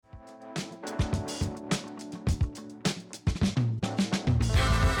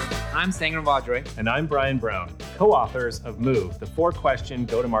I'm Sangram Vajre. And I'm Brian Brown, co-authors of Move, the 4-question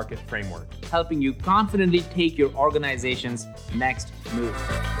go-to-market framework, helping you confidently take your organization's next move.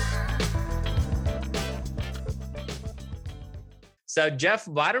 So Jeff,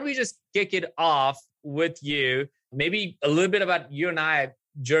 why don't we just kick it off with you? Maybe a little bit about you and I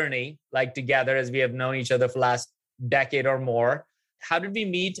journey, like together as we have known each other for the last decade or more. How did we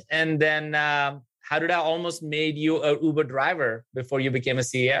meet? And then how did I almost made you an Uber driver before you became a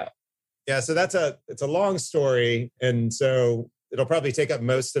CEO? Yeah, so it's a long story. And so it'll probably take up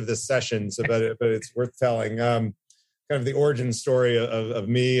most of this session, but it's worth telling. Kind of the origin story of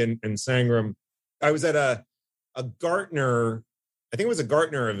me and Sangram. I was at a Gartner, I think it was a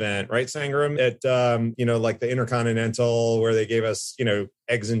Gartner event, right, Sangram? At, like the Intercontinental, where they gave us,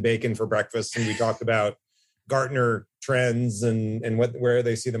 eggs and bacon for breakfast. And we talked about Gartner trends and where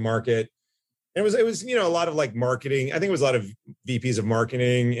they see the market. And it was a lot of like marketing. I think it was a lot of VPs of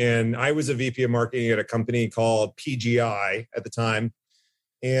marketing. And I was a VP of marketing at a company called PGI at the time.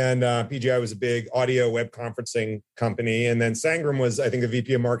 And PGI was a big audio web conferencing company. And then Sangram was, I think, the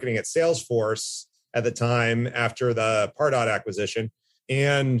VP of marketing at Salesforce at the time after the Pardot acquisition.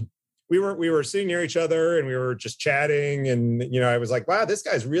 And we were sitting near each other and we were just chatting. And, I was like, wow, this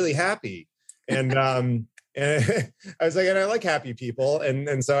guy's really happy. And and I was like, and I like happy people.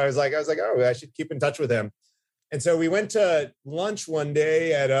 And so I was like, oh, I should keep in touch with him. And so we went to lunch one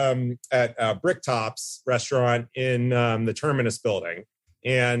day at Bricktop's restaurant in the Terminus building.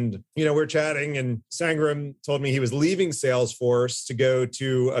 And, we're chatting and Sangram told me he was leaving Salesforce to go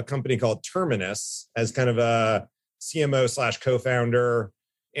to a company called Terminus as kind of a CMO / co-founder.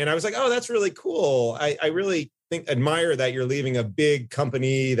 And I was like, oh, that's really cool. I really admire that you're leaving a big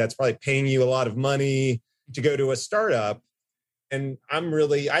company that's probably paying you a lot of money to go to a startup. And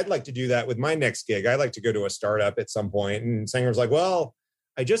I'd like to do that with my next gig. I'd like to go to a startup at some point. And Sangram's like, well,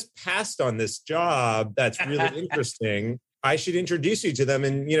 I just passed on this job that's really interesting. I should introduce you to them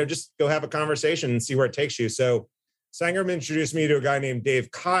and, just go have a conversation and see where it takes you. So Sangram introduced me to a guy named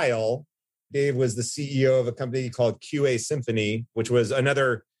Dave Kyle. Dave was the CEO of a company called QA Symphony, which was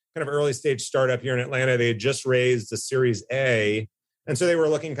another kind of early stage startup here in Atlanta. They had just raised a Series A. And so they were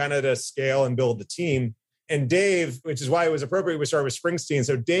looking kind of to scale and build the team. And Dave, which is why it was appropriate we started with Springsteen.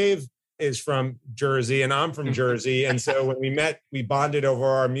 So Dave is from Jersey and I'm from Jersey. And so when we met, we bonded over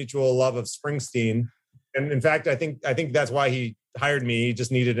our mutual love of Springsteen. And in fact, I think that's why he hired me. He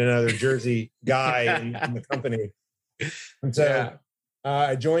just needed another Jersey guy in the company. And so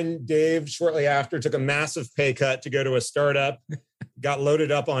I joined Dave shortly after, took a massive pay cut to go to a startup, got loaded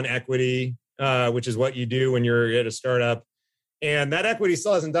up on equity, which is what you do when you're at a startup. And that equity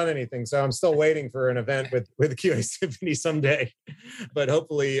still hasn't done anything. So I'm still waiting for an event with QA Symphony someday. But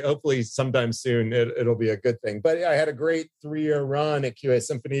hopefully sometime soon, it'll be a good thing. But I had a great 3-year run at QA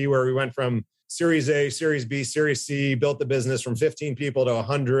Symphony where we went from Series A, Series B, Series C, built the business from 15 people to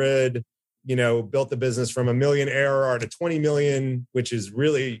 100, built the business from $1 million ARR to 20 million, which is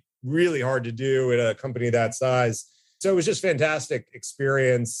really, really hard to do at a company that size. So it was just fantastic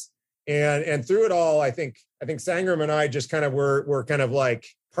experience. And through it all, I think Sangram and I just kind of were kind of like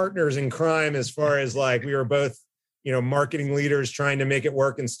partners in crime as far as like we were both, marketing leaders trying to make it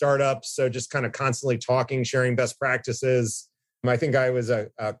work in startups. So just kind of constantly talking, sharing best practices. I think I was a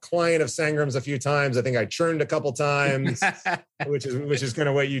client of Sangram's a few times. I think I churned a couple times, which is kind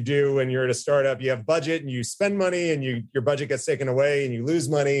of what you do when you're at a startup. You have budget and you spend money and your budget gets taken away and you lose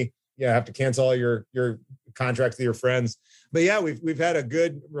money. You have to cancel all your contracts with your friends. But yeah, we've had a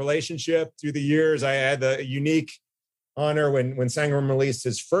good relationship through the years. I had the unique honor when Sangram released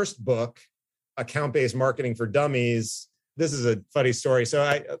his first book, Account-Based Marketing for Dummies. This is a funny story.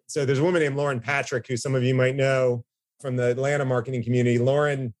 So there's a woman named Lauren Patrick, who some of you might know from the Atlanta marketing community.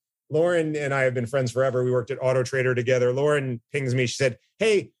 Lauren and I have been friends forever. We worked at Auto Trader together. Lauren pings me. She said,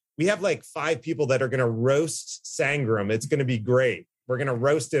 hey, we have like 5 people that are going to roast Sangram. It's going to be great. We're going to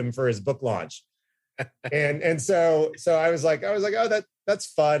roast him for his book launch. and so I was like, oh, that's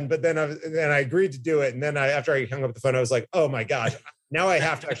fun. But then I agreed to do it. And then after I hung up the phone, I was like, oh my gosh, now I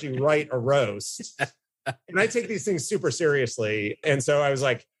have to actually write a roast. And I take these things super seriously. And so I was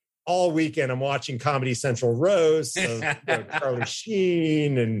like, all weekend I'm watching Comedy Central roasts of Charlie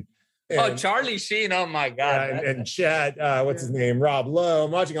Sheen and Charlie Sheen. Oh my God. And Chad, what's his name? Rob Lowe.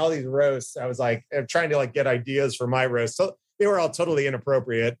 I'm watching all these roasts. I was like, I'm trying to get ideas for my roast. So they were all totally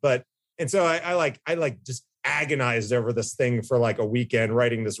inappropriate. And so I just agonized over this thing for like a weekend,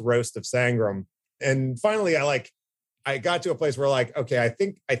 writing this roast of Sangram. And finally I got to a place where okay, I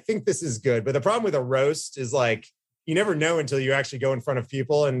think this is good. But the problem with a roast is you never know until you actually go in front of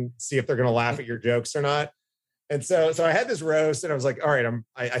people and see if they're going to laugh at your jokes or not. And so I had this roast and I was like, all right,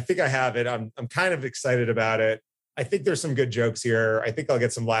 I think I have it. I'm kind of excited about it. I think there's some good jokes here. I think I'll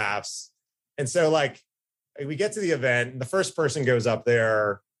get some laughs. And so like we get to the event and the first person goes up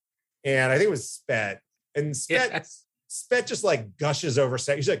there and I think it was Spet. And Spet just like gushes over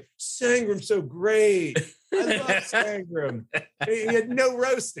Sangram. He's like, Sangram's so great. I love Sangram. He had no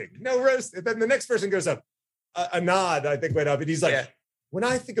roasting. And then the next person goes up. A nod, I think, went up. And he's like, when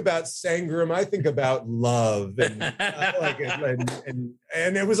I think about Sangram, I think about love. And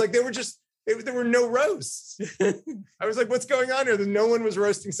and it was like, there were no roasts. I was like, what's going on here? No one was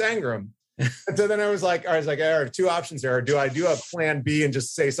roasting Sangram. And so then I was like, I have two options here. Do I do a plan B and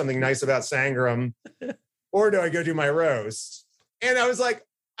just say something nice about Sangram? Or do I go do my roast? And I was like,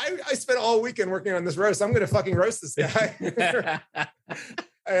 I spent all weekend working on this roast. I'm going to fucking roast this guy.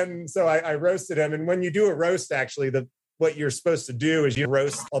 And so I roasted him. And when you do a roast, actually, what you're supposed to do is you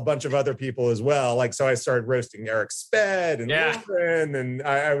roast a bunch of other people as well. Like, so I started roasting Eric Sped and Lauren, and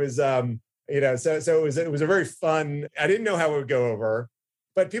I was, so it was a very fun. I didn't know how it would go over,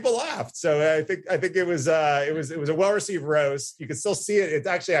 but people laughed. So I think it was a well-received roast. You can still see it. It's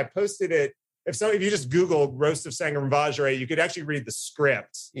actually, I posted it. If you just Google roast of Sangram Vajre, you could actually read the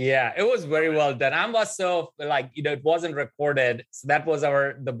script. Yeah, it was very well done. I was so like, it wasn't recorded. So that was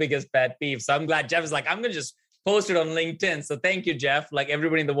the biggest pet peeve. So I'm glad Jeff is like, I'm going to just post it on LinkedIn. So thank you, Jeff. Like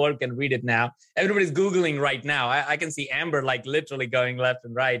everybody in the world can read it now. Everybody's Googling right now. I can see Amber like literally going left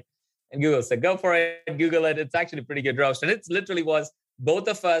and right. And Google said, go for it, Google it. It's actually a pretty good roast. And it literally was both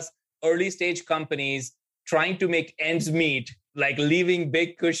of us, early stage companies trying to make ends meet, like leaving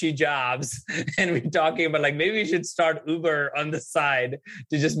big cushy jobs. And we're talking about like, maybe we should start Uber on the side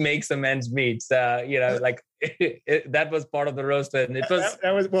to just make some ends meet. So, like that was part of the roast. And it was,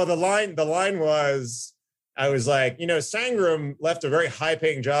 the line was, I was like, Sangram left a very high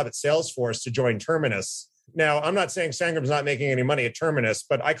paying job at Salesforce to join Terminus. Now, I'm not saying Sangram's not making any money at Terminus,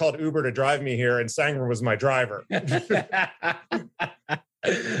 but I called Uber to drive me here and Sangram was my driver. That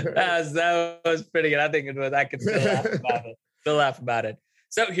was pretty good. I think I could still laugh about it.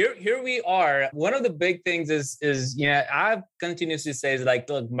 So here we are. One of the big things is I've continuously say is like,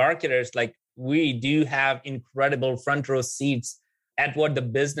 look, marketers, like we do have incredible front row seats at what the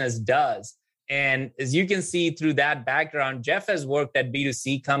business does. And as you can see through that background, Jeff has worked at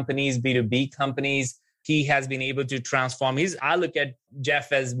B2C companies, B2B companies. He has been able to transform. I look at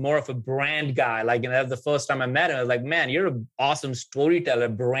Jeff as more of a brand guy. Like, and that's the first time I met him. I was like, man, you're an awesome storyteller,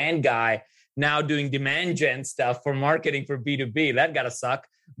 brand guy, now doing demand gen stuff for marketing for B2B. That gotta suck.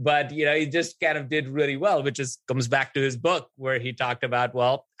 But, he just kind of did really well, which comes back to his book where he talked about,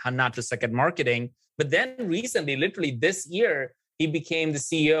 well, how not to suck at marketing. But then recently, literally this year, he became the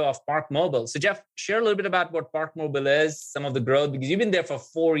CEO of Park Mobile. So Jeff, share a little bit about what Park Mobile is, some of the growth, because you've been there for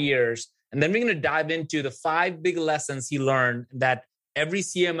 4 years. And then we're going to dive into the 5 big lessons he learned that every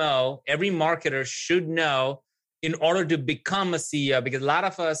CMO, every marketer should know in order to become a CEO. Because a lot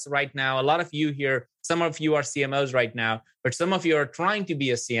of us right now, a lot of you here, some of you are CMOs right now, but some of you are trying to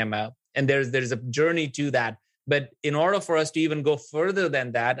be a CMO. And there's a journey to that. But in order for us to even go further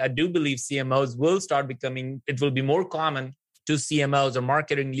than that, I do believe CMOs will start becoming, it will be more common to CMOs or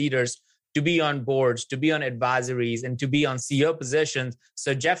marketing leaders to be on boards, to be on advisories, and to be on CEO positions.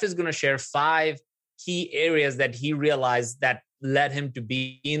 So Jeff is going to share 5 key areas that he realized that led him to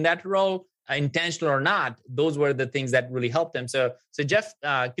be in that role, intentional or not. Those were the things that really helped him. So Jeff,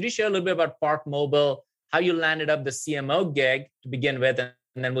 could you share a little bit about Park Mobile, how you landed up the CMO gig to begin with, and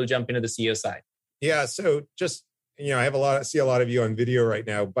then we'll jump into the CEO side. Yeah. So just, I see a lot of you on video right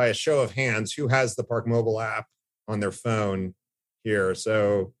now. By a show of hands, who has the Park Mobile app on their phone here?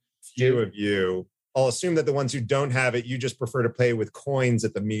 So few of you. I'll assume that the ones who don't have it, you just prefer to pay with coins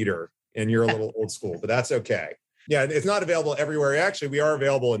at the meter and you're a little old school, but that's okay. Yeah, it's not available everywhere. Actually, we are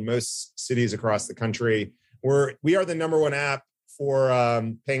available in most cities across the country. We are the number 1 app for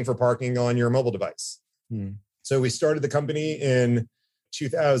paying for parking on your mobile device. So we started the company in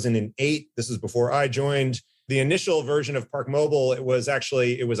 2008. This is before I joined. The initial version of Park Mobile, it was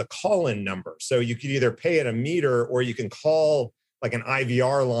a call-in number. So you could either pay at a meter or you can call like an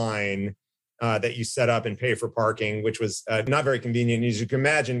IVR line that you set up and pay for parking, which was not very convenient. As you can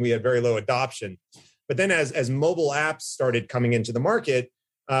imagine, we had very low adoption. But then as mobile apps started coming into the market,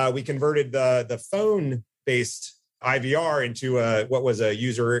 we converted the phone-based IVR into what was a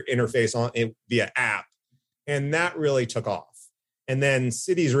user interface via app. And that really took off. And then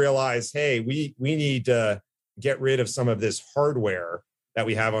cities realized, hey, we need to get rid of some of this hardware that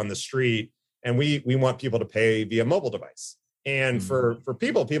we have on the street. And we want people to pay via mobile device. And for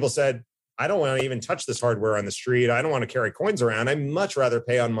people said, I don't want to even touch this hardware on the street. I don't want to carry coins around. I'd much rather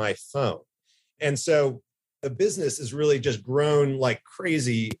pay on my phone. And so the business has really just grown like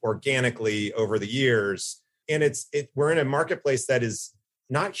crazy organically over the years. And we're in a marketplace that is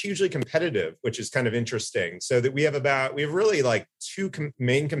not hugely competitive, which is kind of interesting. So that we have really like two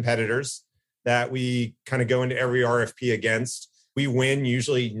main competitors that we kind of go into every RFP against. We win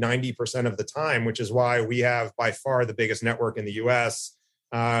usually 90% of the time, which is why we have by far the biggest network in the US,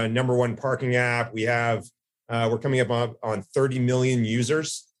 number one parking app. We're coming up on 30 million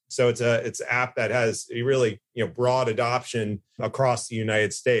users. So it's an app that has a really broad adoption across the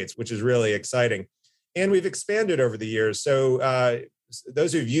United States, which is really exciting. And we've expanded over the years. So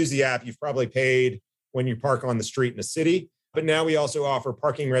those who've used the app, you've probably paid when you park on the street in a city. But now we also offer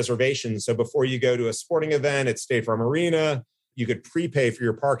parking reservations. So before you go to a sporting event at State Farm Arena, you could prepay for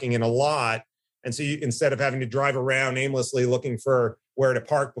your parking in a lot. And so instead of having to drive around aimlessly looking for where to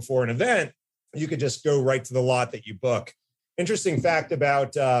park before an event, you could just go right to the lot that you book. Interesting fact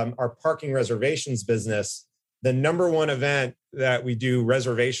about our parking reservations business, the number one event that we do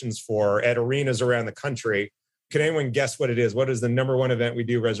reservations for at arenas around the country. Can anyone guess what it is? What is the number one event we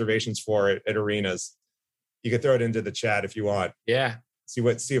do reservations for at arenas? You could throw it into the chat if you want. Yeah. See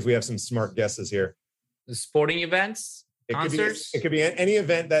if we have some smart guesses here. The sporting events, concerts? It could be any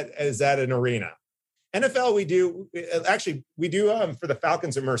event that is at an arena. NFL, we do for the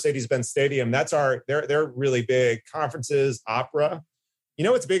Falcons at Mercedes-Benz Stadium. They're really big. Conferences, opera.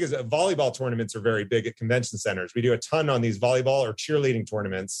 What's big is volleyball tournaments are very big at convention centers. We do a ton on these volleyball or cheerleading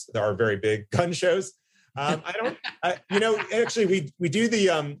tournaments that are very big. Gun shows. Actually, we do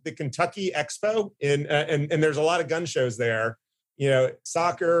the Kentucky Expo and there's a lot of gun shows there.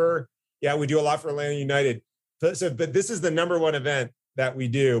 Soccer. Yeah, we do a lot for Atlanta United. But this is the number one event that we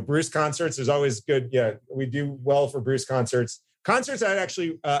do. Bruce concerts is always good. Yeah, we do well for Bruce concerts. Concerts that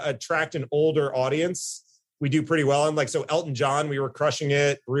actually attract an older audience, we do pretty well. And so Elton John, we were crushing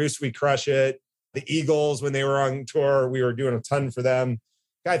it. Bruce, we crush it. The Eagles, when they were on tour, we were doing a ton for them.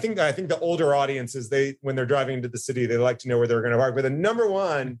 I think the older audiences, when they're driving into the city, they like to know where they're going to park. But the number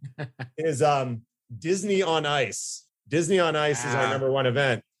one is Disney on Ice. Disney on Ice is our number one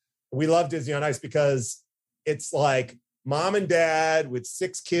event. We love Disney on Ice because it's like mom and dad with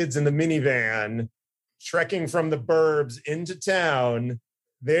 6 kids in the minivan trekking from the burbs into town.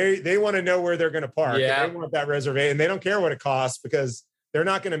 They want to know where they're going to park. Yeah. They want that reservation. And they don't care what it costs because they're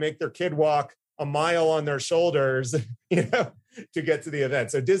not going to make their kid walk a mile on their shoulders, to get to the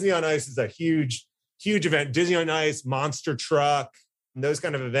event. So Disney on Ice is a huge, huge event. Disney on Ice, Monster Truck, and those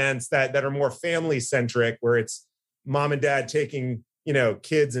kind of events that are more family centric, where it's mom and dad taking,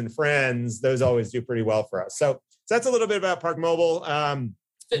 kids and friends. Those always do pretty well for us. So that's a little bit about Park Mobile.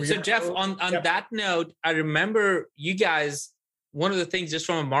 So Jeff, on that note, I remember you guys, one of the things just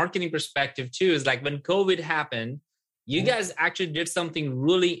from a marketing perspective too, is like when COVID happened, you guys actually did something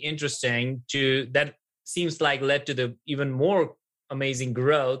really interesting that seems like led to the even more amazing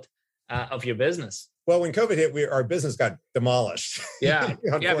growth of your business. Well, when COVID hit, our business got demolished. Yeah,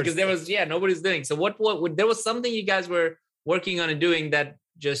 because there was nobody's doing. So what there was something you guys were working on and doing that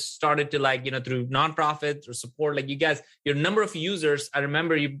just started to through nonprofits or support, like you guys, your number of users. I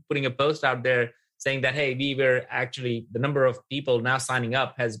remember you putting a post out there saying that, hey, we were actually, the number of people now signing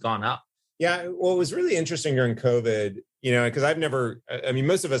up has gone up. Yeah. Well, it was really interesting during COVID, because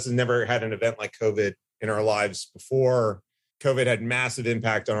most of us have never had an event like COVID in our lives before. COVID had massive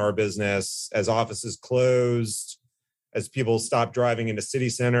impact on our business as offices closed, as people stopped driving into city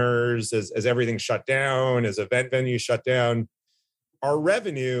centers, as everything shut down, as event venues shut down. Our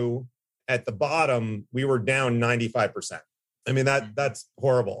revenue at the bottom, we were down 95%. I mean, that's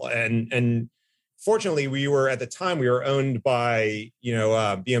horrible. And fortunately, we were owned by,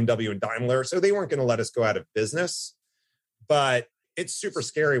 BMW and Daimler. So they weren't going to let us go out of business. But it's super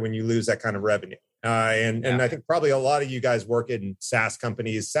scary when you lose that kind of revenue. And I think probably a lot of you guys work in SaaS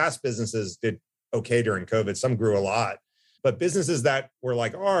companies. SaaS businesses did okay during COVID. Some grew a lot. But businesses that were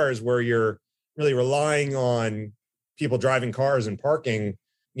like ours, where you're really relying on people driving cars and parking,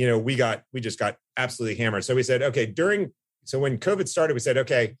 we just got absolutely hammered. So we said, okay, so when COVID started, we said,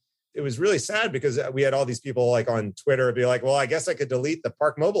 okay, it was really sad because we had all these people like on Twitter be like, well, I guess I could delete the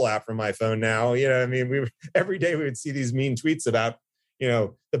Park Mobile app from my phone now. Every day we would see these mean tweets about,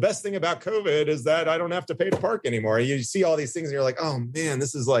 the best thing about COVID is that I don't have to pay to park anymore. You see all these things and you're like, oh man,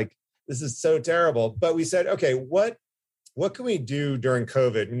 this is so terrible. But we said, okay, what can we do during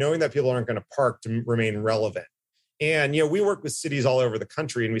COVID, knowing that people aren't going to park to remain relevant? And, we work with cities all over the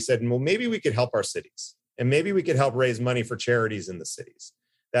country, and we said, well, maybe we could help our cities, and maybe we could help raise money for charities in the cities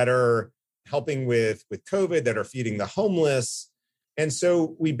that are helping with COVID, that are feeding the homeless. And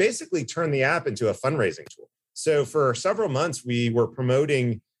so we basically turned the app into a fundraising tool. So for several months, we were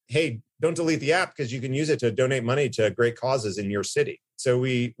promoting, hey, don't delete the app because you can use it to donate money to great causes in your city. So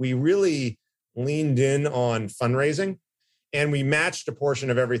we really leaned in on fundraising, and we matched a portion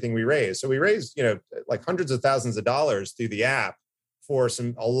of everything we raised. So we raised, like hundreds of thousands of dollars through the app for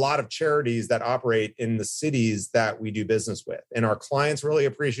a lot of charities that operate in the cities that we do business with. And our clients really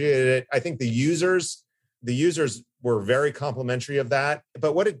appreciated it. I think the users were very complimentary of that.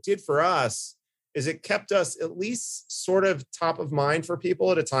 But what it did for us is it kept us at least sort of top of mind for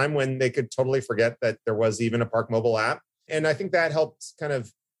people at a time when they could totally forget that there was even a Park Mobile app. And I think that helped kind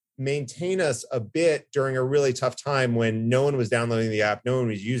of maintain us a bit during a really tough time when no one was downloading the app, no one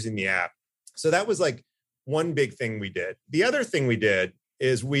was using the app. So that was like one big thing we did. The other thing we did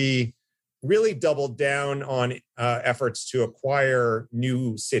is we really doubled down on efforts to acquire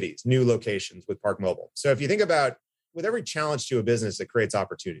new cities, new locations with Park Mobile. So if you think about, with every challenge to a business, it creates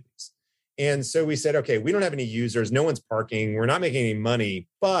opportunities. And so we said, okay, we don't have any users, no one's parking, we're not making any money,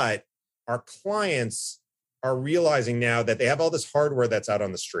 but our clients are realizing now that they have all this hardware that's out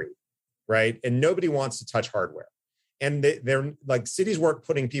on the street, right? And nobody wants to touch hardware. And they're like, cities weren't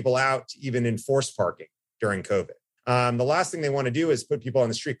putting people out to even enforce parking during COVID. The last thing they want to do is put people on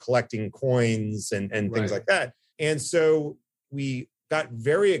the street collecting coins and things like that. And so we got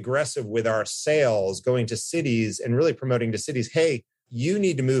very aggressive with our sales, going to cities and really promoting to cities, hey, you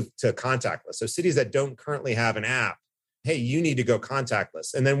need to move to contactless. So cities that don't currently have an app, hey, you need to go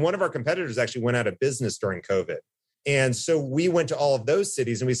contactless. And then one of our competitors actually went out of business during COVID. And so we went to all of those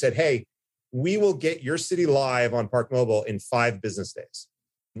cities and we said, hey, we will get your city live on Park Mobile in 5 business days.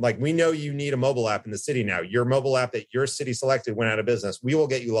 Like, we know you need a mobile app in the city now. Your mobile app that your city selected went out of business. We will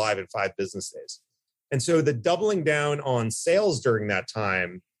get you live in 5 business days. And so the doubling down on sales during that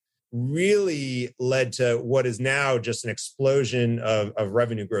time really led to what is now just an explosion of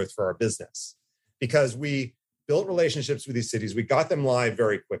revenue growth for our business, because we built relationships with these cities. We got them live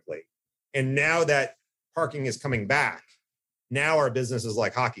very quickly. And now that parking is coming back, now our business is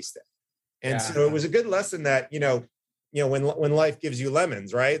like hockey stick. And so it was a good lesson that, when life gives you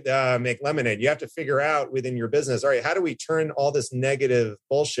lemons, right? Make lemonade. You have to figure out within your business, all right, how do we turn all this negative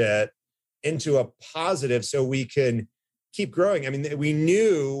bullshit into a positive so we can keep growing? I mean, we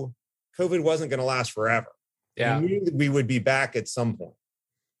knew COVID wasn't going to last forever. Yeah. We knew that we would be back at some point.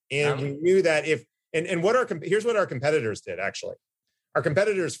 And we knew that here's what our competitors did, actually. Our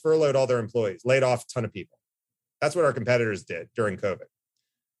competitors furloughed all their employees, laid off a ton of people. That's what our competitors did during COVID.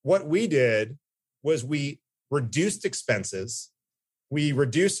 What we did was we reduced expenses, we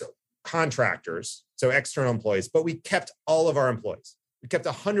reduced contractors, so external employees, but we kept all of our employees. We kept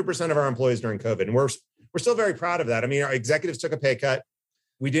 100% of our employees during COVID. And we're still very proud of that. I mean, our executives took a pay cut.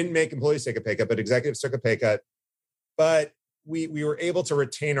 We didn't make employees take a pay cut, but executives took a pay cut. But we were able to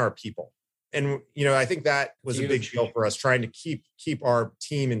retain our people. And, I think that was a big deal for us, trying to keep our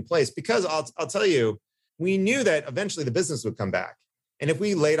team in place, because I'll tell you, we knew that eventually the business would come back. And if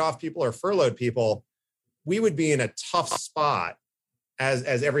we laid off people or furloughed people, we would be in a tough spot as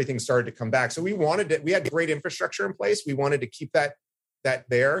everything started to come back. So we had great infrastructure in place. We wanted to keep that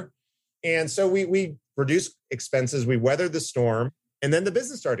there. And so we reduced expenses, we weathered the storm, and then the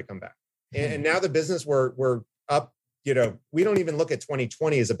business started to come back. And now the business, we're up, we don't even look at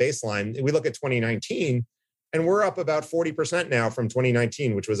 2020 as a baseline. We look at 2019, and we're up about 40% now from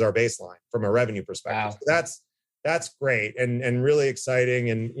 2019, which was our baseline from a revenue perspective. Wow. So that's great and really exciting.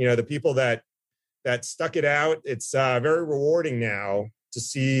 And, the people that stuck it out, it's very rewarding now to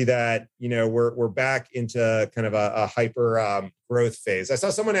see that, we're back into kind of a hyper growth phase. I saw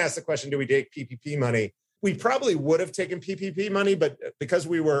someone ask the question, do we take PPP money? We probably would have taken PPP money, but because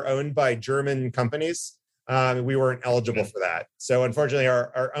we were owned by German companies, we weren't eligible for that. So unfortunately,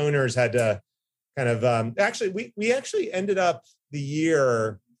 our owners had to kind of, we actually ended up the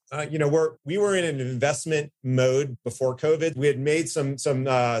year, we were in an investment mode before COVID. We had made some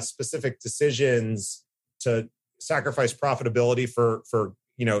specific decisions to sacrifice profitability for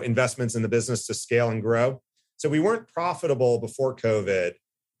investments in the business to scale and grow. So we weren't profitable before COVID,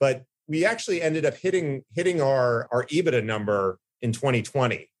 but we actually ended up hitting our EBITDA number in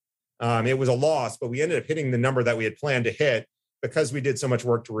 2020. It was a loss, but we ended up hitting the number that we had planned to hit because we did so much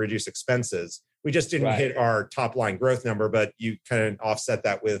work to reduce expenses. We just didn't hit our top line growth number, but you kind of offset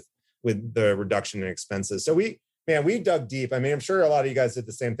that with the reduction in expenses. So we dug deep. I mean, I'm sure a lot of you guys did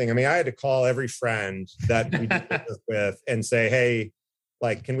the same thing. I mean, I had to call every friend that we did business with and say, hey,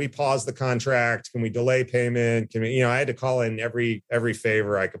 like, can we pause the contract? Can we delay payment? Can we, I had to call in every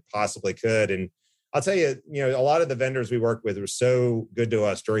favor I could. And I'll tell you, a lot of the vendors we worked with were so good to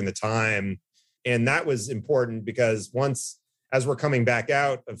us during the time. And that was important because as we're coming back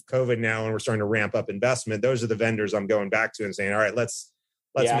out of COVID now and we're starting to ramp up investment, those are the vendors I'm going back to and saying, all right, let's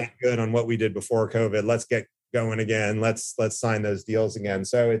Let's make good on what we did before COVID. Let's get going again. Let's sign those deals again.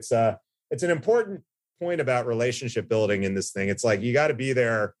 So it's an important point about relationship building in this thing. It's like, you got to be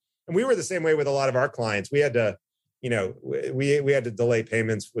there. And we were the same way with a lot of our clients. We had to, we had to delay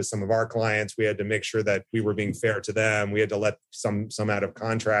payments with some of our clients. We had to make sure that we were being fair to them. We had to let some out of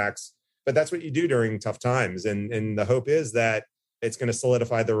contracts. But that's what you do during tough times. And the hope is that it's going to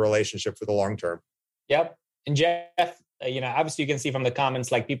solidify the relationship for the long term. Yep. And Jeff, obviously you can see from the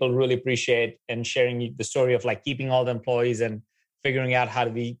comments, like, people really appreciate and sharing the story of like keeping all the employees and figuring out how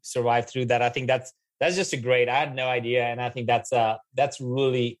do we survive through that. I think that's just I had no idea. And I think that's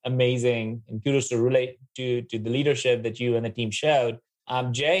really amazing, and kudos to relate to the leadership that you and the team showed.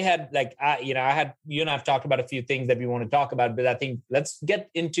 Jay had you and I've talked about a few things that we want to talk about, but I think let's get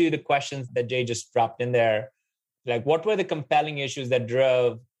into the questions that Jay just dropped in there. Like, what were the compelling issues that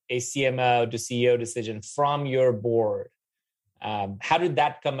drove a CMO to CEO decision from your board? How did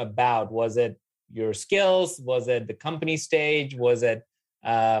that come about? Was it your skills? Was it the company stage? Was it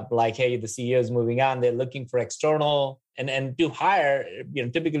hey, the CEO is moving on, they're looking for external, and to hire,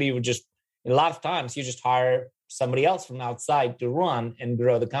 typically you would just, a lot of times you just hire somebody else from outside to run and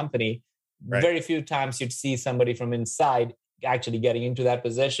grow the company. Right. Very few times you'd see somebody from inside actually getting into that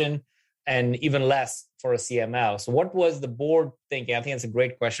position, and even less for a CMO. So what was the board thinking? I think that's a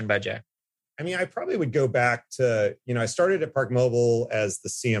great question by Jay. I mean, I probably would go back to, I started at Park Mobile as the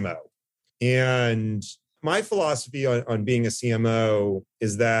CMO. And my philosophy on being a CMO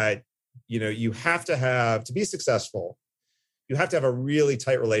is that, you have to be successful, you have to have a really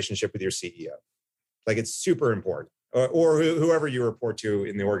tight relationship with your CEO. Like, it's super important, or whoever you report to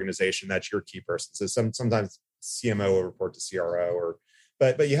in the organization, that's your key person. So sometimes CMO will report to CRO,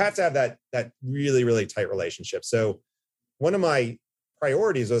 but you have to have that really, really tight relationship. So one of my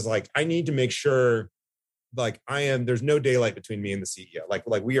priorities was like, I need to make sure, there's no daylight between me and the CEO. Like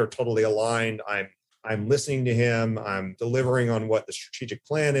we are totally aligned. I'm listening to him. I'm delivering on what the strategic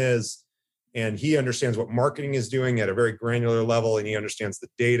plan is. And he understands what marketing is doing at a very granular level. And he understands the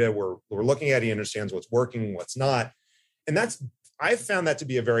data we're looking at. He understands what's working, what's not. And I've found that to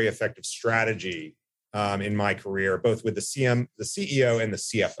be a very effective strategy in my career, both with the CEO and the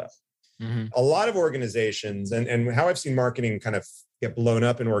CFO. Mm-hmm. A lot of organizations, and how I've seen marketing kind of get blown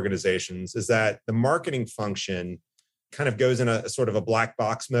up in organizations, is that the marketing function kind of goes in a sort of a black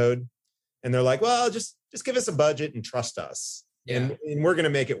box mode. And they're like, well, just give us a budget and trust us. Yeah. And we're going to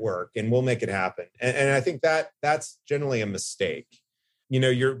make it work, and we'll make it happen. And I think that's generally a mistake.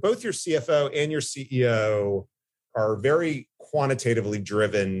 Both your CFO and your CEO are very quantitatively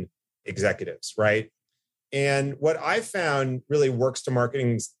driven executives, right? And what I found really works to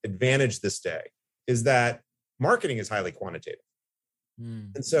marketing's advantage this day is that marketing is highly quantitative.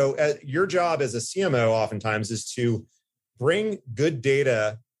 And so your job as a CMO oftentimes is to bring good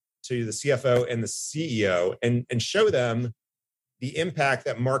data to the CFO and the CEO and show them the impact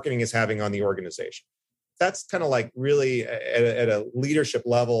that marketing is having on the organization. That's kind of like really at a leadership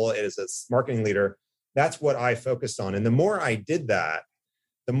level, as a marketing leader, that's what I focused on. And the more I did that,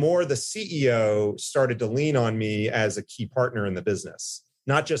 the more the CEO started to lean on me as a key partner in the business,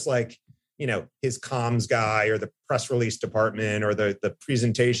 not just like, his comms guy or the press release department or the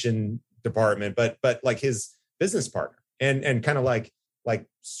presentation department, but like his business partner, and kind of like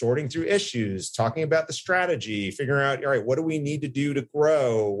sorting through issues, talking about the strategy, figuring out, all right, what do we need to do to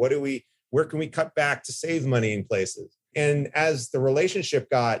grow? Where can we cut back to save money in places? And as the relationship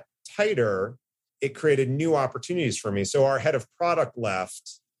got tighter, it created new opportunities for me. So our head of product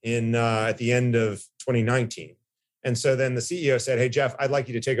left at the end of 2019. And so then the CEO said, hey, Jeff, I'd like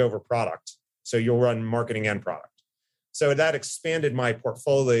you to take over product. So you'll run marketing and product. So that expanded my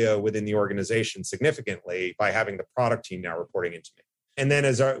portfolio within the organization significantly by having the product team now reporting into me. And then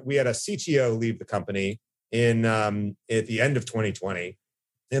we had a CTO leave the company at the end of 2020.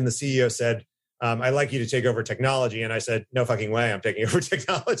 And the CEO said, I'd like you to take over technology. And I said, no fucking way, I'm taking over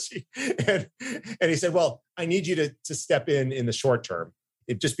technology. and he said, well, I need you to step in the short term.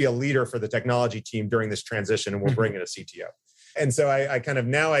 It'd just be a leader for the technology team during this transition, and we'll bring in a CTO. And so I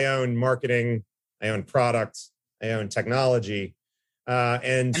I own marketing, I own product, I own technology.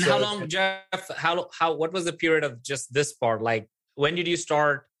 And so, how long, Jeff, what was the period of just this part? Like, when did you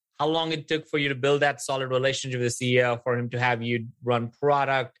start? How long it took for you to build that solid relationship with the CEO, for him to have you run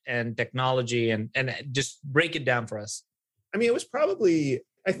product and technology, and just break it down for us? I mean, it was probably,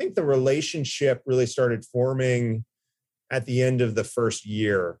 I think the relationship really started forming at the end of the first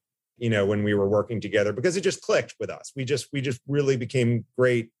year, when we were working together, because it just clicked with us. We just really became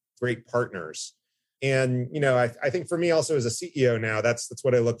great partners. And, I think for me also as a CEO now, that's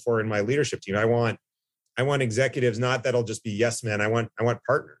what I look for in my leadership team. I want I want executives, not that'll just be yes men. I want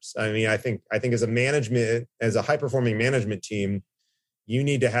partners. I mean, I think as a high performing management team, you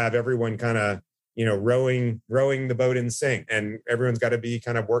need to have everyone kind of, rowing the boat in sync, and everyone's got to be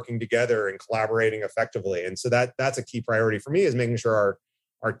kind of working together and collaborating effectively. And so that's a key priority for me, is making sure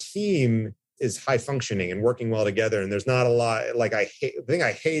our team is high functioning and working well together. And there's not a lot, like the thing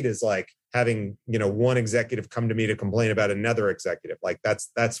I hate is like having, one executive come to me to complain about another executive. Like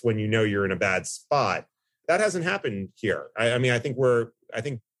that's when you're in a bad spot. That hasn't happened here. I mean, I think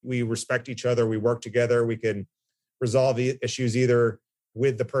we respect each other. We work together. We can resolve issues either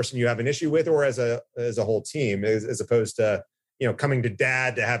with the person you have an issue with, or as a whole team, as opposed to, coming to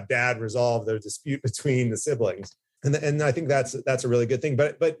dad to have dad resolve the dispute between the siblings. And I think that's a really good thing.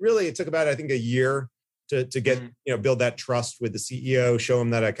 But really, it took about, I think, a year to get, build that trust with the CEO, show him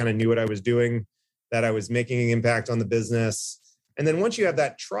that I kind of knew what I was doing, that I was making an impact on the business. And then once you have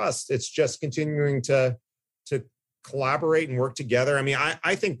that trust, it's just continuing to collaborate and work together. I mean,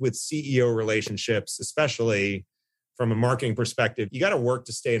 I think with CEO relationships, especially from a marketing perspective, you got to work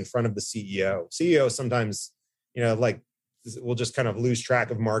to stay in front of the CEO. CEO sometimes, will just kind of lose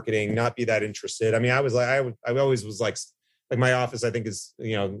track of marketing, not be that interested. I mean, I always was like my office, I think, is,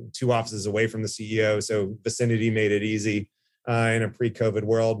 2 offices away from the CEO. So vicinity made it easy in a pre-COVID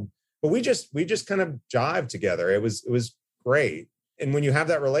world. But we just kind of jived together. It was great. And when you have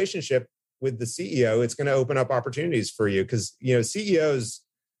that relationship with the CEO, it's going to open up opportunities for you, because, CEOs,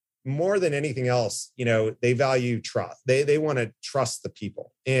 more than anything else, they value trust. They want to trust the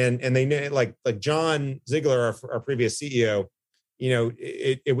people. And they know, like John Ziegler, our previous CEO,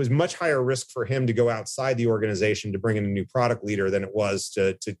 it was much higher risk for him to go outside the organization to bring in a new product leader than it was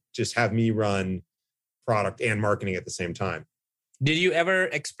to just have me run product and marketing at the same time. Did you ever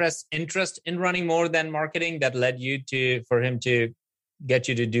express interest in running more than marketing that led you for him to get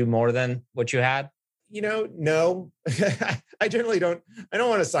you to do more than what you had? No. I generally don't. I don't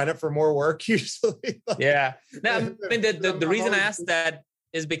want to sign up for more work usually. Yeah. No, I mean, the reason I asked that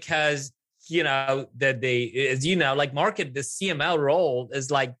is because, like market, the CML role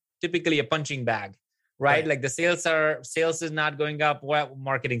is like typically a punching bag, right? Like the sales is not going up. Well,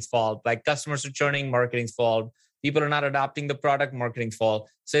 marketing's fault. Like customers are churning, marketing's fault. People are not adopting the product, marketing's fault.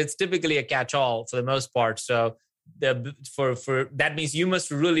 So it's typically a catch-all for the most part. So for that means you must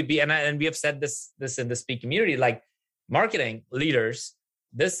really be, and we have said this in the Speak community, like marketing leaders,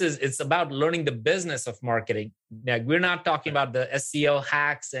 it's about learning the business of marketing. Like we're not talking about the SEO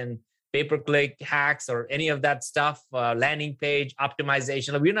hacks and pay-per-click hacks or any of that stuff, landing page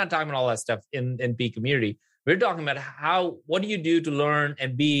optimization. Like, we're not talking about all that stuff in P community. We're talking about what do you do to learn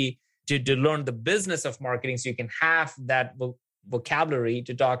and to learn the business of marketing, so you can have that vocabulary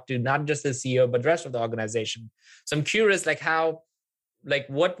to talk to not just the CEO, but the rest of the organization. So I'm curious,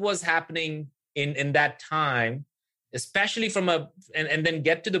 what was happening in that time, especially and then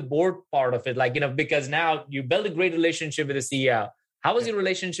get to the board part of it, because now you build a great relationship with the CEO. How was your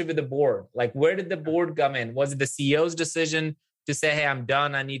relationship with the board? Like, where did the board come in? Was it the CEO's decision to say, hey, I'm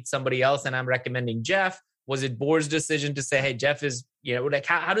done, I need somebody else, and I'm recommending Jeff? Was it board's decision to say, hey, Jeff is,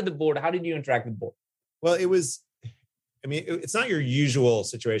 how did you interact with the board? Well, it's not your usual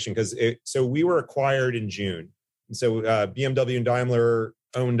situation, because so we were acquired in June. And so BMW and Daimler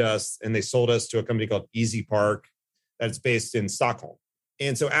owned us, and they sold us to a company called Easy Park that's based in Stockholm.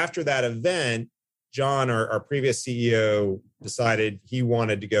 And so after that event, John, our previous CEO, decided he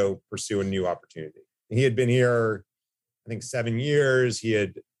wanted to go pursue a new opportunity. He had been here, I think, 7 years. He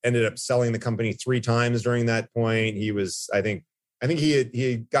had ended up selling the company 3 times during that point. He was, I think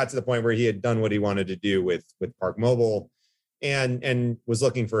he got to the point where he had done what he wanted to do with Park Mobile, and was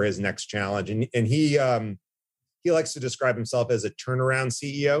looking for his next challenge. And he likes to describe himself as a turnaround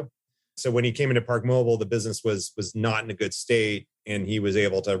CEO. So when he came into Park Mobile, the business was not in a good state, and he was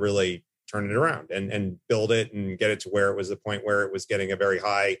able to really turn it around and build it and get it to where it was the point where it was getting a very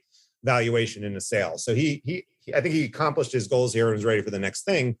high valuation in a sale. So I think he accomplished his goals here and was ready for the next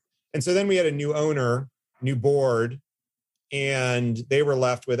thing. And so then we had a new owner, new board, and they were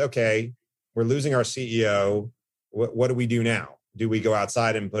left with, okay, we're losing our CEO. What do we do now? Do we go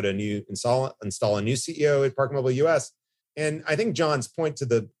outside and put install a new CEO at Park Mobile US? And I think John's point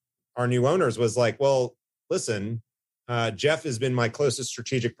to our new owners was like, well, listen, Jeff has been my closest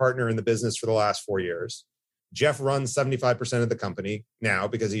strategic partner in the business for the last 4 years. Jeff runs 75% of the company now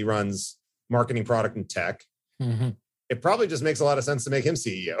because he runs marketing, product, and tech. Mm-hmm. It probably just makes a lot of sense to make him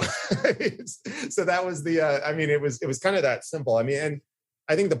CEO. So that was it was kind of that simple. I mean, and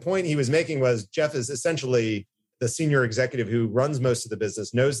I think the point he was making was Jeff is essentially the senior executive who runs most of the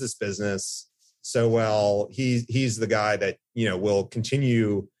business, knows this business so well. He's the guy that, will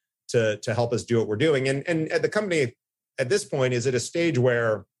continue to help us do what we're doing. And at the company at this point is at a stage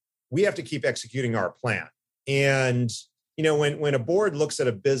where we have to keep executing our plan. And, when a board looks at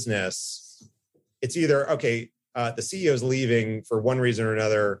a business, it's either, okay, the CEO is leaving for one reason or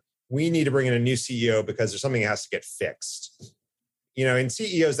another. We need to bring in a new CEO because there's something that has to get fixed. And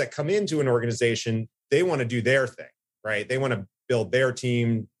CEOs that come into an organization, they want to do their thing, right? They want to build their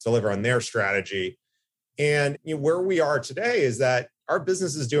team, deliver on their strategy. And where we are today is that our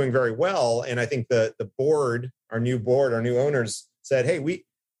business is doing very well. And I think the board, our new owners said, hey, we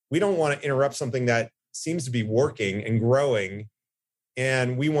don't want to interrupt something that seems to be working and growing.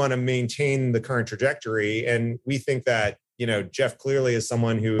 And we want to maintain the current trajectory. And we think that, Jeff clearly is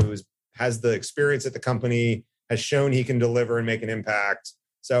someone who has the experience at the company, has shown he can deliver and make an impact.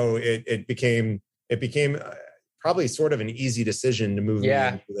 So it became probably sort of an easy decision to move me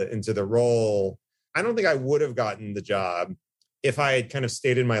into the role. I don't think I would have gotten the job if I had kind of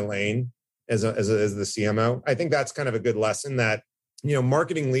stayed in my lane as the CMO. I think that's kind of a good lesson that,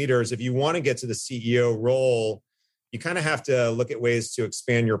 marketing leaders, if you want to get to the CEO role, you kind of have to look at ways to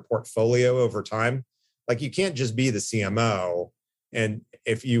expand your portfolio over time. Like you can't just be the CMO. And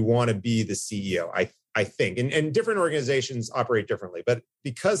if you want to be the CEO, I think, and different organizations operate differently, but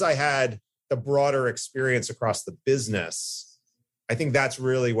because I had the broader experience across the business, I think that's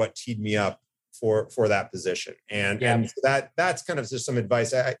really what teed me up for that position. And that's kind of just some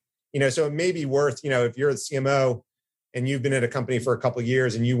advice. So it may be worth, if you're the CMO and you've been at a company for a couple of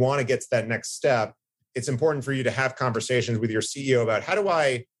years and you want to get to that next step, it's important for you to have conversations with your CEO about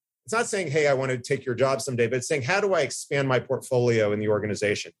it's not saying, hey, I want to take your job someday, but it's saying, how do I expand my portfolio in the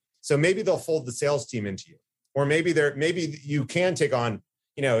organization? So maybe they'll fold the sales team into you, or maybe you can take on,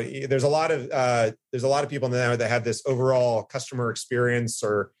 there's a lot of people now that have this overall customer experience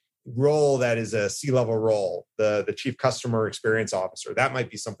or role that is a C-level role, the chief customer experience officer. That might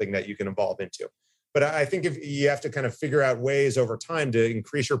be something that you can evolve into. But I think if you have to kind of figure out ways over time to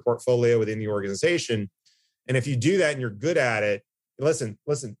increase your portfolio within the organization. And if you do that and you're good at it, listen,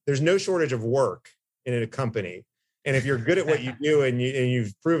 there's no shortage of work in a company. And if you're good at what you do and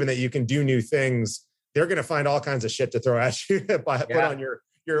you've proven that you can do new things, they're going to find all kinds of shit to throw at you, put on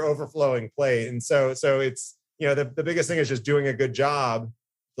your overflowing plate. And so it's, the biggest thing is just doing a good job,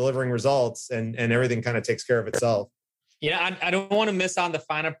 delivering results, and everything kind of takes care of itself. I don't want to miss on the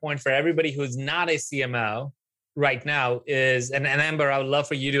finer point for everybody who's not a CMO right now is, and Amber, I would love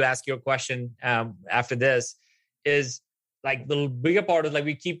for you to ask your question after this, is like the bigger part is like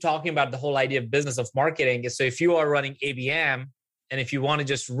we keep talking about the whole idea of business of marketing. So if you are running ABM and if you want to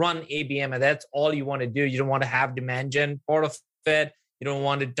just run ABM and that's all you want to do, you don't want to have demand gen part of it. You don't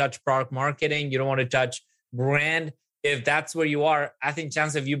want to touch product marketing. You don't want to touch brand. If that's where you are, I think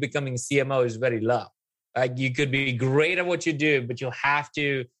chance of you becoming CMO is very low. Like you could be great at what you do, but you have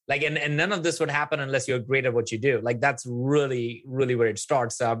to and none of this would happen unless you're great at what you do. Like that's really, really where it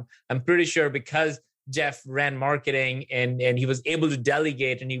starts. So I'm pretty sure because Jeff ran marketing and he was able to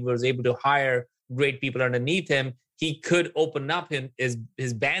delegate and he was able to hire great people underneath him, he could open up his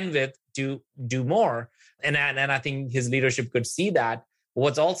bandwidth to do more. And I think his leadership could see that.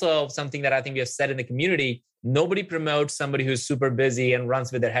 What's also something that I think we have said in the community, nobody promotes somebody who's super busy and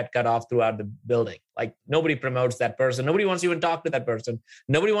runs with their head cut off throughout the building. Like nobody promotes that person. Nobody wants to even talk to that person.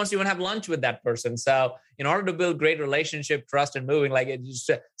 Nobody wants to even have lunch with that person. So in order to build great relationship, trust, and moving,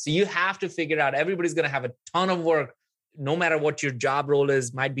 so you have to figure out, everybody's going to have a ton of work, no matter what your job role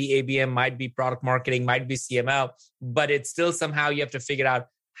is, might be ABM, might be product marketing, might be CMO, but it's still somehow you have to figure out,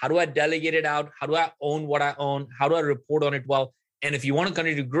 how do I delegate it out? How do I own what I own? How do I report on it well? And if you want to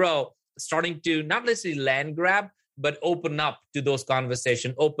continue to grow, starting to not necessarily land grab, but open up to those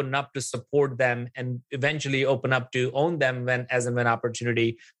conversations, open up to support them, and eventually open up to own them when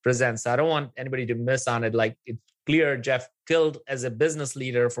opportunity presents. So I don't want anybody to miss on it. Like it's clear Jeff killed as a business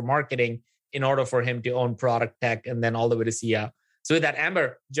leader for marketing in order for him to own product tech and then all the way to CEO. So with that,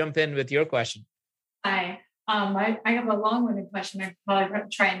 Amber, jump in with your question. Hi. I have a long-winded question. I'd probably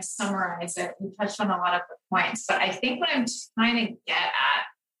try and summarize it. You touched on a lot of the points, but I think what I'm trying to get at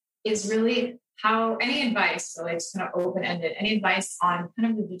is really how any advice, really it's kind of open-ended, any advice on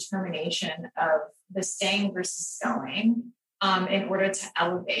kind of the determination of the staying versus going in order to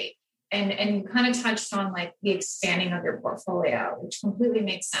elevate. And you kind of touched on like the expanding of your portfolio, which completely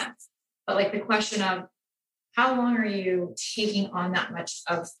makes sense. But like the question of how long are you taking on that much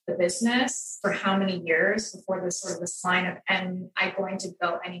of the business for how many years before there's sort of this line of, am I going to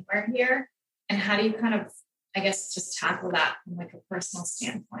go anywhere here? And how do you kind of, I guess, just tackle that from like a personal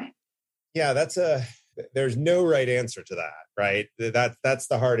standpoint? Yeah, there's no right answer to that, right? That's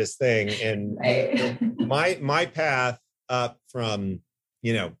the hardest thing. And right. my path up from,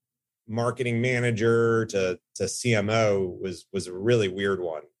 marketing manager to CMO was a really weird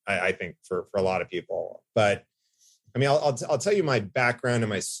one, I think, for a lot of people. But I mean, I'll tell you my background and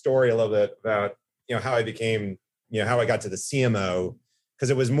my story a little bit about, how I became, how I got to the CMO, because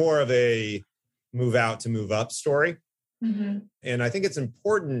it was more of a move out to move up story. Mm-hmm. And I think it's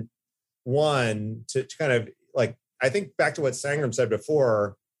important, one, to kind of like, I think back to what Sangram said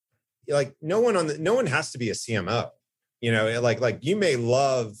before, like no one has to be a CMO, like you may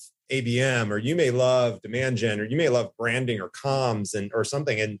love ABM, or you may love demand gen, or you may love branding or comms or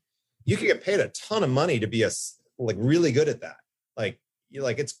something. And you can get paid a ton of money to be really good at that. Like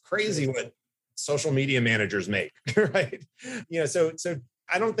it's crazy what social media managers make, right? So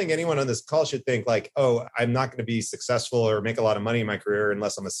I don't think anyone on this call should think like, oh, I'm not going to be successful or make a lot of money in my career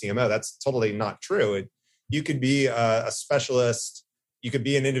unless I'm a CMO. That's totally not true. You could be a specialist, you could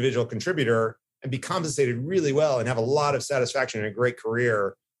be an individual contributor and be compensated really well and have a lot of satisfaction and a great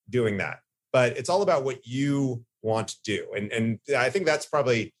career doing that. But it's all about what you want to do. And I think that's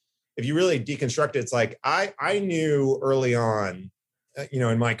probably, if you really deconstruct it, it's like, I knew early on,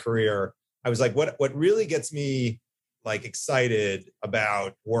 in my career, I was like, what really gets me like excited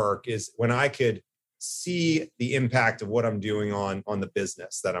about work is when I could see the impact of what I'm doing on the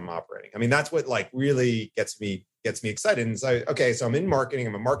business that I'm operating. I mean, that's what like really gets me excited. And so, okay, so I'm in marketing,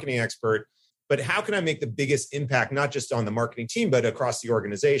 I'm a marketing expert, but how can I make the biggest impact, not just on the marketing team, but across the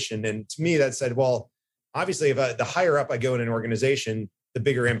organization? And to me, that said, well, obviously, if the higher up I go in an organization, the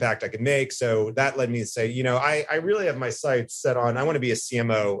bigger impact I can make. So that led me to say, I really have my sights set on, I want to be a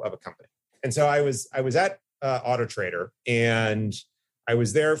CMO of a company. And so I was at Auto Trader, and I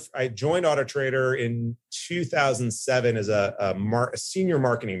was there. I joined Auto Trader in 2007 as a senior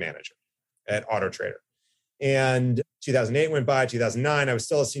marketing manager at Auto Trader. And 2008 went by, 2009, I was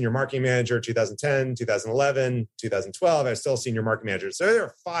still a senior marketing manager, 2010, 2011, 2012, I was still a senior marketing manager. So there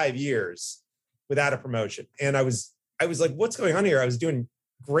were 5 years without a promotion. And I was like, what's going on here? I was doing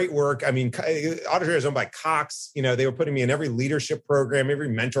great work. I mean, Auto Trader is owned by Cox. They were putting me in every leadership program, every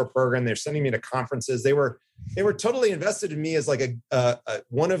mentor program. They're sending me to conferences. They were totally invested in me as like a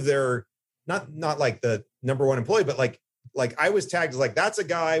one of their, not like the number one employee, but like I was tagged as like, that's a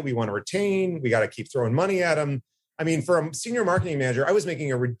guy we want to retain. We got to keep throwing money at him. I mean, for a senior marketing manager, I was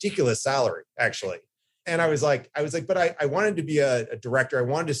making a ridiculous salary actually. And I was like, but I wanted to be a director. I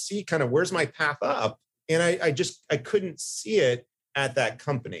wanted to see kind of where's my path up. And I couldn't see it at that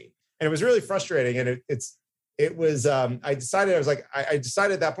company. And it was really frustrating. And I decided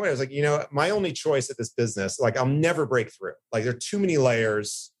at that point, I was like, my only choice at this business, like I'll never break through. Like there are too many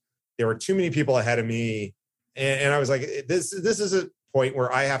layers. There were too many people ahead of me. And I was like, this is a point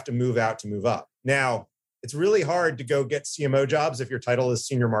where I have to move out to move up. Now, it's really hard to go get CMO jobs if your title is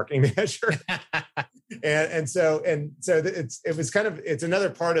senior marketing manager. So it's another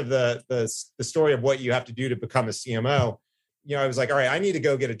part of the story of what you have to do to become a CMO. I was like, all right, I need to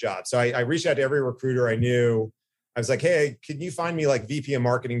go get a job. So I reached out to every recruiter I knew. I was like, hey, can you find me like VP of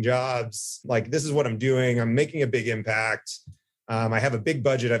marketing jobs? Like, this is what I'm doing. I'm making a big impact. I have a big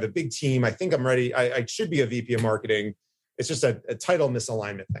budget. I have a big team. I think I'm ready. I should be a VP of marketing. It's just a title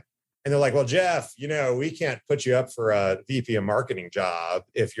misalignment thing. And they're like, well, Jeff, we can't put you up for a VP of marketing job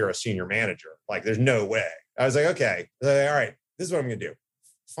if you're a senior manager. Like, there's no way. I was like, okay. All right, this is what I'm going to do.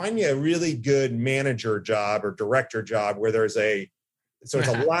 Find me a really good manager job or director job where there's it's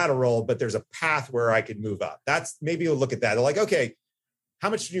a lateral, but there's a path where I could move up. Maybe you'll look at that. They're like, okay, how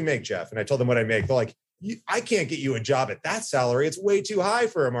much do you make, Jeff? And I told them what I make. They're like, I can't get you a job at that salary. It's way too high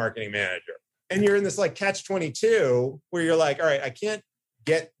for a marketing manager. And you're in this like catch-22 where you're like, all right, I can't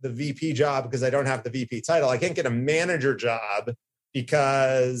get the VP job because I don't have the VP title. I can't get a manager job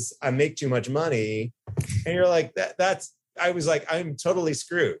because I make too much money. And you're like, I was like, I'm totally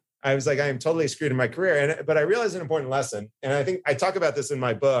screwed. I was like, I am totally screwed in my career. But I realized an important lesson. And I think I talk about this in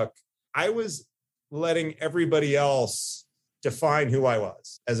my book. I was letting everybody else define who I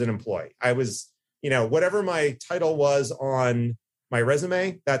was as an employee. I was, whatever my title was on my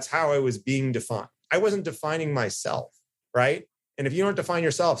resume, that's how I was being defined. I wasn't defining myself, right? And if you don't define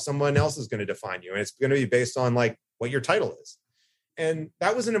yourself, someone else is going to define you. And it's going to be based on like what your title is. And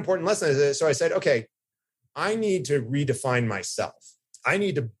that was an important lesson. So I said, okay, I need to redefine myself. I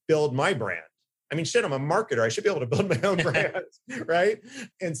need to build my brand. I mean, shit, I'm a marketer. I should be able to build my own brand, right?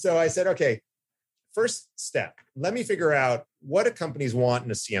 And so I said, okay, first step, let me figure out what do companies want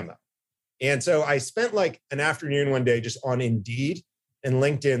in a CMO. And so I spent like an afternoon one day just on Indeed and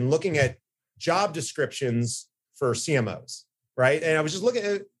LinkedIn looking at job descriptions for CMOs, right? And I was just looking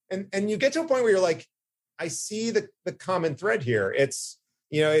at it, and you get to a point where you're like, I see the common thread here. I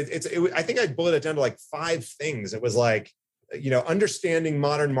think I boiled it down to like 5 things. It was like understanding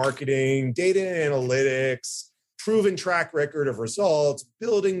modern marketing, data analytics, proven track record of results,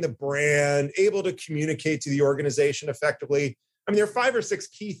 building the brand, able to communicate to the organization effectively. I mean, there are 5 or 6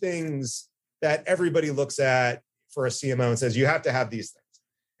 key things that everybody looks at for a CMO and says, you have to have these things.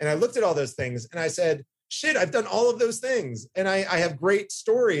 And I looked at all those things and I said, shit, I've done all of those things. And I have great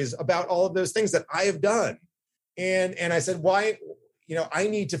stories about all of those things that I have done. And I said, why, I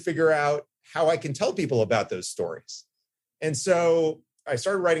need to figure out how I can tell people about those stories. And so I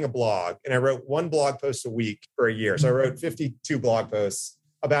started writing a blog, and I wrote 1 blog post a week for a year. So I wrote 52 blog posts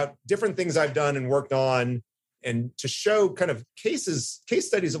about different things I've done and worked on, and to show kind of case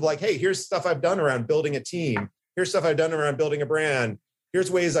studies of like, hey, here's stuff I've done around building a team. Here's stuff I've done around building a brand. Here's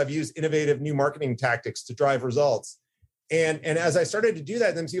ways I've used innovative new marketing tactics to drive results. And as I started to do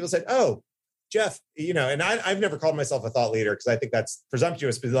that, then people said, oh, Jeff, and I've never called myself a thought leader because I think that's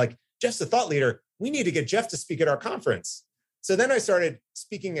presumptuous, but like, Jeff's a thought leader. We need to get Jeff to speak at our conference. So then I started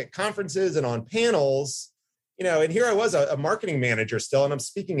speaking at conferences and on panels, and here I was a marketing manager still, and I'm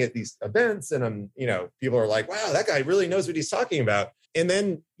speaking at these events, and I'm, people are like, wow, that guy really knows what he's talking about. And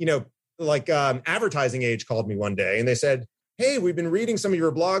then, Advertising Age called me one day and they said, hey, we've been reading some of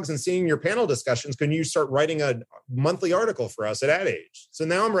your blogs and seeing your panel discussions. Can you start writing a monthly article for us at Ad Age? So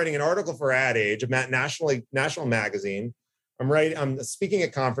now I'm writing an article for Ad Age, a national magazine. I'm speaking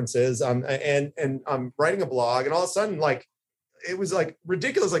at conferences, and I'm writing a blog, and all of a sudden, like, it was like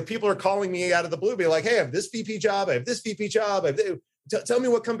ridiculous. Like, people are calling me out of the blue, be like, hey, I have this VP job. I have this VP job. Tell me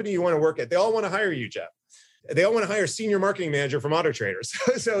what company you want to work at. They all want to hire you, Jeff. They all want to hire senior marketing manager from Auto Traders.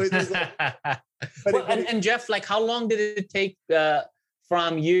 So it was like, and Jeff, like, how long did it take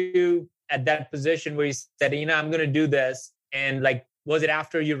from you at that position where you said, I'm going to do this? And like, was it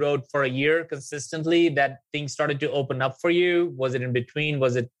after you wrote for a year consistently that things started to open up for you? Was it in between?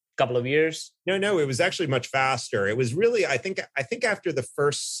 Was it a couple of years? No, it was actually much faster. It was really, I think after the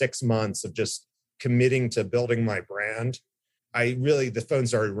first 6 months of just committing to building my brand, the phone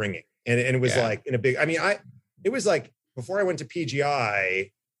started ringing. And it was like in a big, it was like before I went to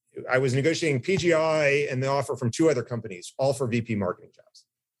PGI, I was negotiating PGI and the offer from 2 other companies, all for VP marketing jobs.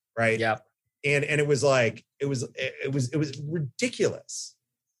 Right. Yeah. And it was like, it was ridiculous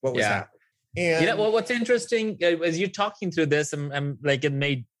what was happening. And what's interesting as you're talking through this, I'm like, it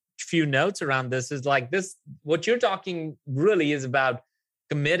made a few notes around this, is like this, what you're talking really is about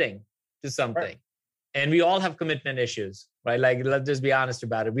committing to something. Right. And we all have commitment issues, right? Like, let's just be honest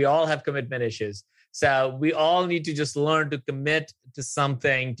about it. We all have commitment issues. So we all need to just learn to commit to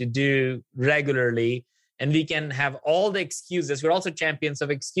something to do regularly. And we can have all the excuses. We're also champions of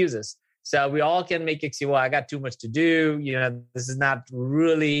excuses. So we all can make excuses. Well, I got too much to do. This is not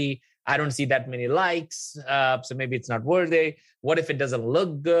really, I don't see that many likes. So maybe it's not worthy. What if it doesn't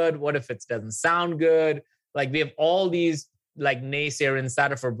look good? What if it doesn't sound good? Like, we have all these like naysayer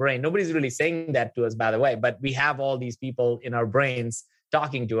inside of our brain. Nobody's really saying that to us, by the way, but we have all these people in our brains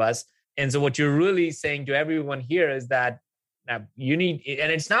talking to us. And so what you're really saying to everyone here is that you need,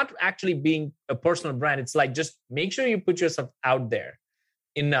 and it's not actually being a personal brand. It's like, just make sure you put yourself out there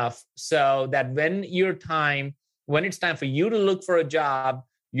enough so that when it's time for you to look for a job,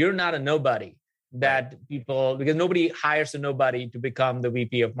 you're not a nobody. That people, because nobody hires a nobody to become the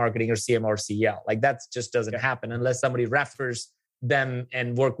VP of marketing or CMO or CEO. Like, that just doesn't happen unless somebody refers them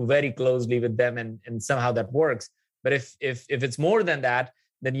and work very closely with them, and somehow that works. But if it's more than that,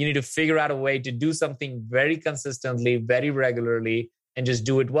 then you need to figure out a way to do something very consistently, very regularly, and just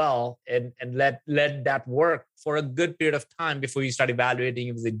do it well, and let that work for a good period of time before you start evaluating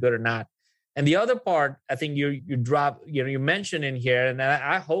if it's good or not. And the other part, I think you mentioned in here, and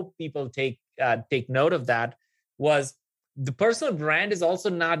I hope people take note of that, was the personal brand is also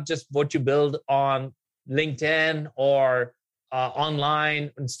not just what you build on LinkedIn or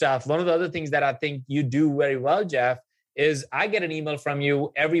online and stuff. One of the other things that I think you do very well, Jeff, is I get an email from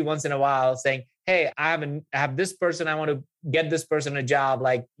you every once in a while saying, hey, I have this person, I want to get this person a job.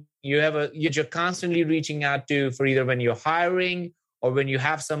 Like, you're constantly reaching out to, for either when you're hiring or when you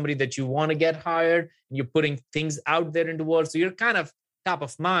have somebody that you want to get hired, and you're putting things out there in the world. So you're kind of top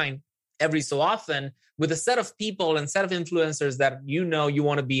of mind every so often with a set of people and set of influencers that you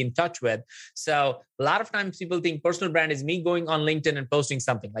want to be in touch with. So a lot of times people think personal brand is me going on LinkedIn and posting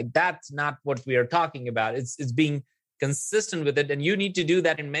something. Like, that's not what we are talking about. It's being consistent with it. And you need to do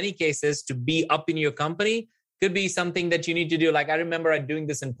that in many cases to be up in your company. Could be something that you need to do. Like, I remember doing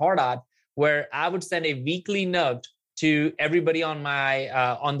this in Pardot, where I would send a weekly note to everybody on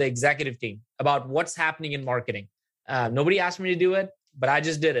the executive team about what's happening in marketing. Nobody asked me to do it, but I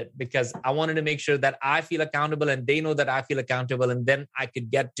just did it because I wanted to make sure that I feel accountable and they know that I feel accountable, and then I could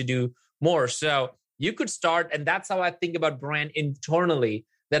get to do more. So you could start, and that's how I think about brand internally,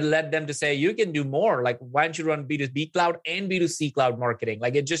 that led them to say, you can do more. Like, why don't you run B2B cloud and B2C cloud marketing?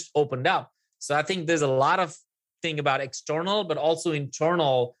 Like, it just opened up. So I think there's a lot of thing about external, but also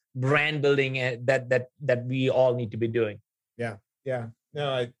internal brand building that we all need to be doing. Yeah. No,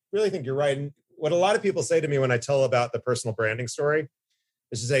 I really think you're right. And what a lot of people say to me when I tell about the personal branding story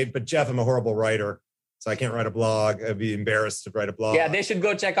is to say, but Jeff, I'm a horrible writer, so I can't write a blog. I'd be embarrassed to write a blog. Yeah, they should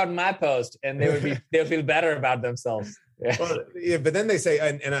go check out my post and they'll feel better about themselves. Yeah. Well, yeah, but then they say,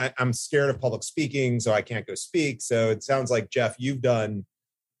 and I'm scared of public speaking, so I can't go speak. So it sounds like, Jeff, you've done,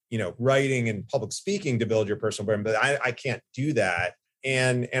 writing and public speaking to build your personal brand, but I can't do that.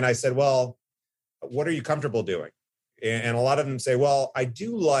 And I said, well, what are you comfortable doing? And a lot of them say, well, I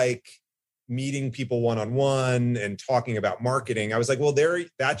do like meeting people one-on-one and talking about marketing. I was like, well,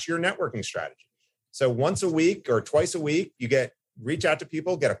 that's your networking strategy. So once a week or twice a week, reach out to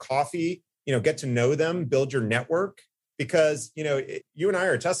people, get a coffee, get to know them, build your network. Because, you and I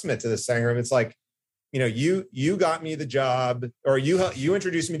are a testament to this, Sangram. It's like, you got me the job, or you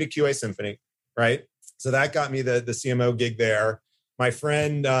introduced me to QA Symphony, right? So that got me the CMO gig there. My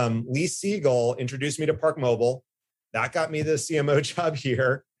friend Lee Siegel introduced me to Park Mobile. That got me the CMO job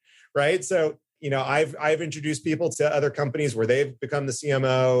here, right? So, I've introduced people to other companies where they've become the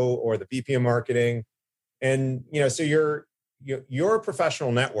CMO or the VP of marketing. And, so your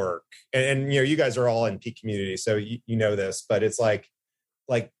professional network, and you guys are all in Peak Community, so you know this, but it's like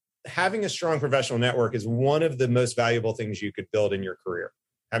having a strong professional network is one of the most valuable things you could build in your career.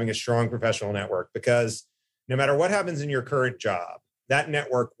 Having a strong professional network, because no matter what happens in your current job, that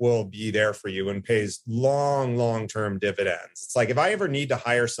network will be there for you and pays long-term dividends. It's like, if I ever need to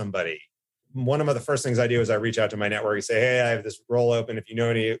hire somebody, one of the first things I do is I reach out to my network and say, hey, I have this role open. If you know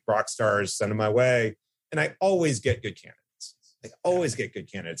any rock stars, send them my way. And I always get good candidates.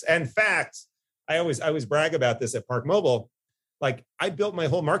 And in fact, I always brag about this at Park Mobile. Like, I built my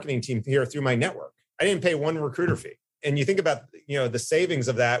whole marketing team here through my network. I didn't pay one recruiter fee. And you think about, the savings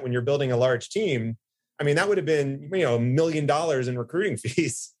of that when you're building a large team. I mean, that would have been, $1 million in recruiting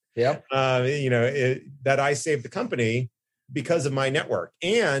fees. Yeah. That I saved the company because of my network.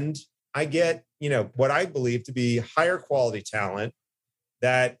 And I get, what I believe to be higher quality talent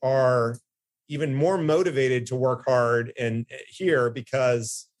that are even more motivated to work hard and here,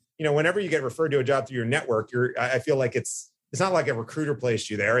 because, whenever you get referred to a job through your network, I feel like it's not like a recruiter placed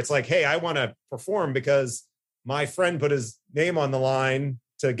you there. It's like, hey, I want to perform because my friend put his name on the line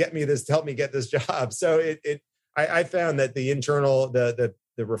to help me get this job. So I found that the internal, the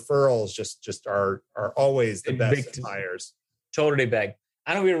referrals just are always the best hires. Totally big.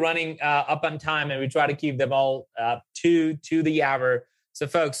 I know we're running up on time, and we try to keep them all to the hour. So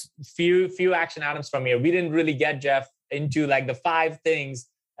folks, few action items from here. We didn't really get, Jeff, into like the 5 things,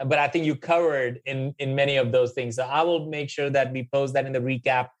 but I think you covered in many of those things. So I will make sure that we post that in the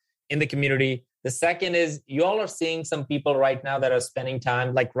recap in the community. The second is, you all are seeing some people right now that are spending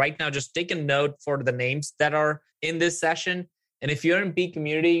time, like right now, just take a note for the names that are in this session. And if you're in Peak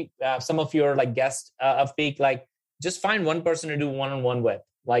Community, some of you are like guests of Peak, like just find one person to do one-on-one with.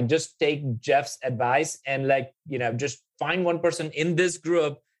 Like, just take Jeff's advice and just find one person in this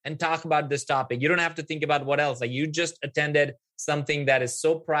group and talk about this topic. You don't have to think about what else. Like, you just attended something that is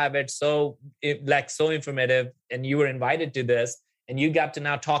so private, so informative, and you were invited to this, and you got to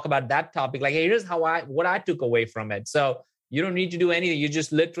now talk about that topic. Like, hey, here's what I took away from it. So you don't need to do anything. You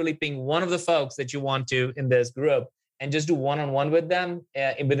just literally ping one of the folks that you want to in this group and just do one-on-one with them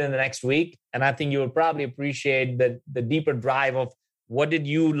within the next week. And I think you will probably appreciate the deeper drive of what did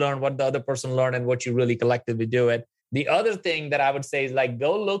you learn, what the other person learned, and what you really collectively do it. The other thing that I would say is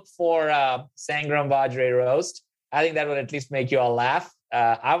go look for Sangram Vajre Roast. I think that would at least make you all laugh.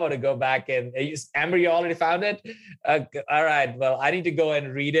 I want to go back and Amber, you already found it? All right. Well, I need to go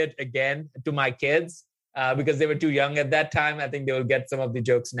and read it again to my kids because they were too young at that time. I think they will get some of the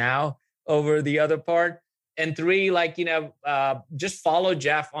jokes now over the other part. And 3, just follow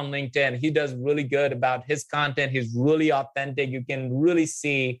Jeff on LinkedIn. He does really good about his content. He's really authentic. You can really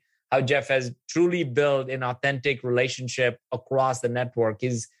see how Jeff has truly built an authentic relationship across the network.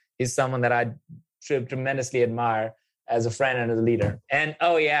 He's someone that I tremendously admire as a friend and as a leader. And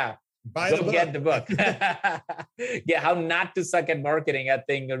get the book. Yeah, How Not to Suck at Marketing, I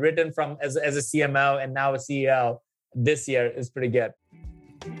think, written from as a CMO and now a CEO this year, is pretty good.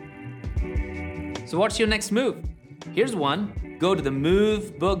 So what's your next move? Here's one. Go to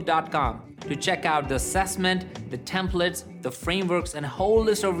themovebook.com to check out the assessment, the templates, the frameworks, and a whole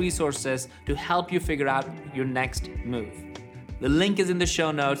list of resources to help you figure out your next move. The link is in the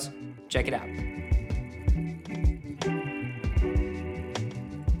show notes. Check it out.